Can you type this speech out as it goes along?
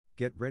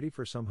Get ready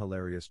for some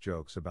hilarious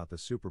jokes about the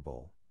Super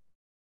Bowl.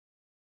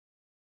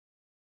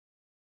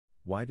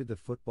 Why did the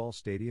football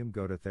stadium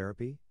go to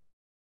therapy?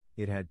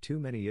 It had too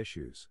many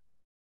issues.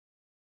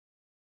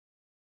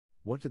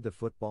 What did the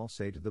football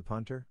say to the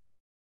punter?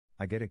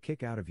 I get a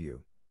kick out of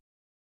you.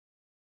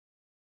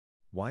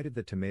 Why did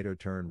the tomato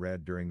turn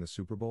red during the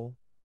Super Bowl?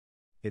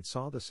 It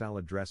saw the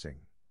salad dressing.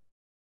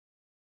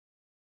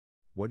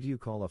 What do you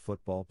call a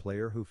football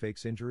player who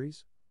fakes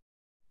injuries?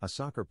 A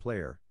soccer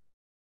player.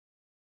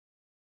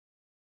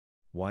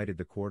 Why did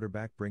the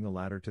quarterback bring a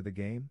ladder to the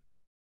game?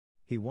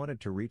 He wanted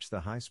to reach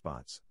the high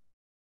spots.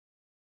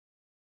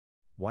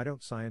 Why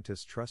don't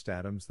scientists trust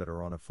atoms that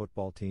are on a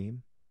football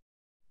team?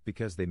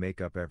 Because they make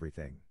up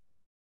everything.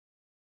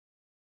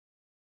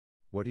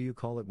 What do you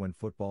call it when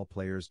football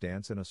players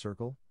dance in a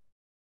circle?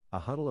 A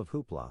huddle of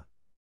hoopla.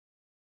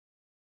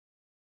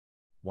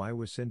 Why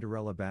was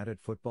Cinderella bad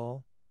at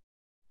football?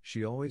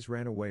 She always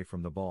ran away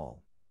from the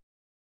ball.